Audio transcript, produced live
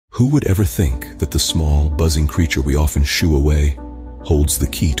Who would ever think that the small, buzzing creature we often shoo away holds the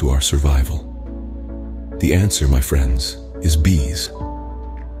key to our survival? The answer, my friends, is bees.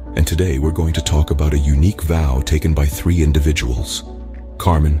 And today we're going to talk about a unique vow taken by 3 individuals,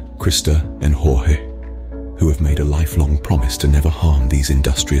 Carmen, Christa, and Jorge, who have made a lifelong promise to never harm these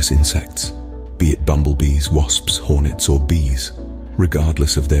industrious insects, be it bumblebees, wasps, hornets, or bees,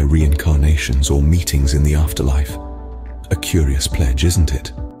 regardless of their reincarnations or meetings in the afterlife. A curious pledge, isn't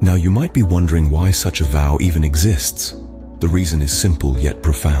it? Now you might be wondering why such a vow even exists. The reason is simple yet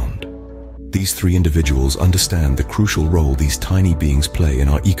profound. These 3 individuals understand the crucial role these tiny beings play in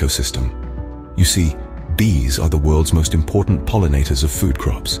our ecosystem. You see, bees are the world's most important pollinators of food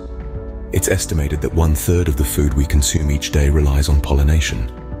crops. It's estimated that 1/3 of the food we consume each day relies on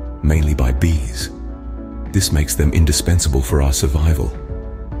pollination, mainly by bees. This makes them indispensable for our survival.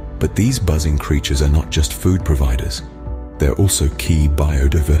 But these buzzing creatures are not just food providers. They're also key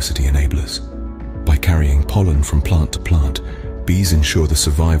biodiversity enablers. By carrying pollen from plant to plant, bees ensure the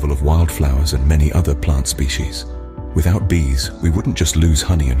survival of wildflowers and many other plant species. Without bees, we wouldn't just lose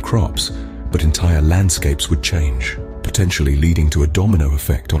honey and crops, but entire landscapes would change, potentially leading to a domino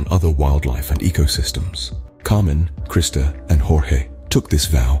effect on other wildlife and ecosystems. Carmen, Christa, and Jorge took this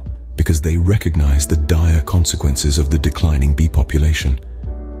vow because they recognize the dire consequences of the declining bee population.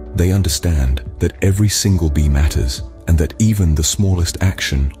 They understand that every single bee matters, and that even the smallest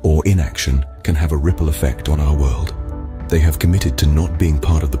action or inaction can have a ripple effect on our world. They have committed to not being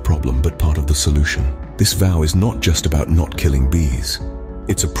part of the problem, but part of the solution. This vow is not just about not killing bees.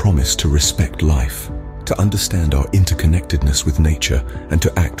 It's a promise to respect life, to understand our interconnectedness with nature, and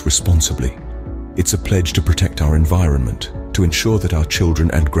to act responsibly. It's a pledge to protect our environment, to ensure that our children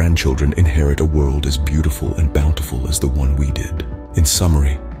and grandchildren inherit a world as beautiful and bountiful as the one we did. In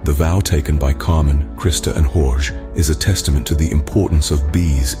summary, the vow taken by Carmen, Christa, and Jorge is a testament to the importance of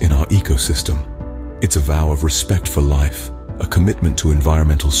bees in our ecosystem. It's a vow of respect for life, a commitment to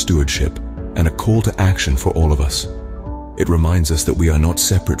environmental stewardship, and a call to action for all of us. It reminds us that we are not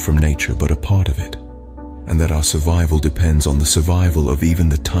separate from nature but a part of it, and that our survival depends on the survival of even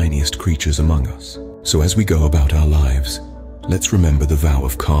the tiniest creatures among us. So as we go about our lives, let's remember the vow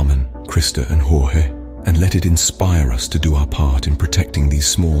of Carmen, Christa, and Jorge, and let it inspire us to do our part in protecting these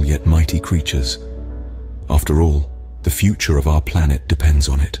small yet mighty creatures. After all, the future of our planet depends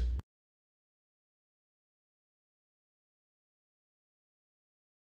on it.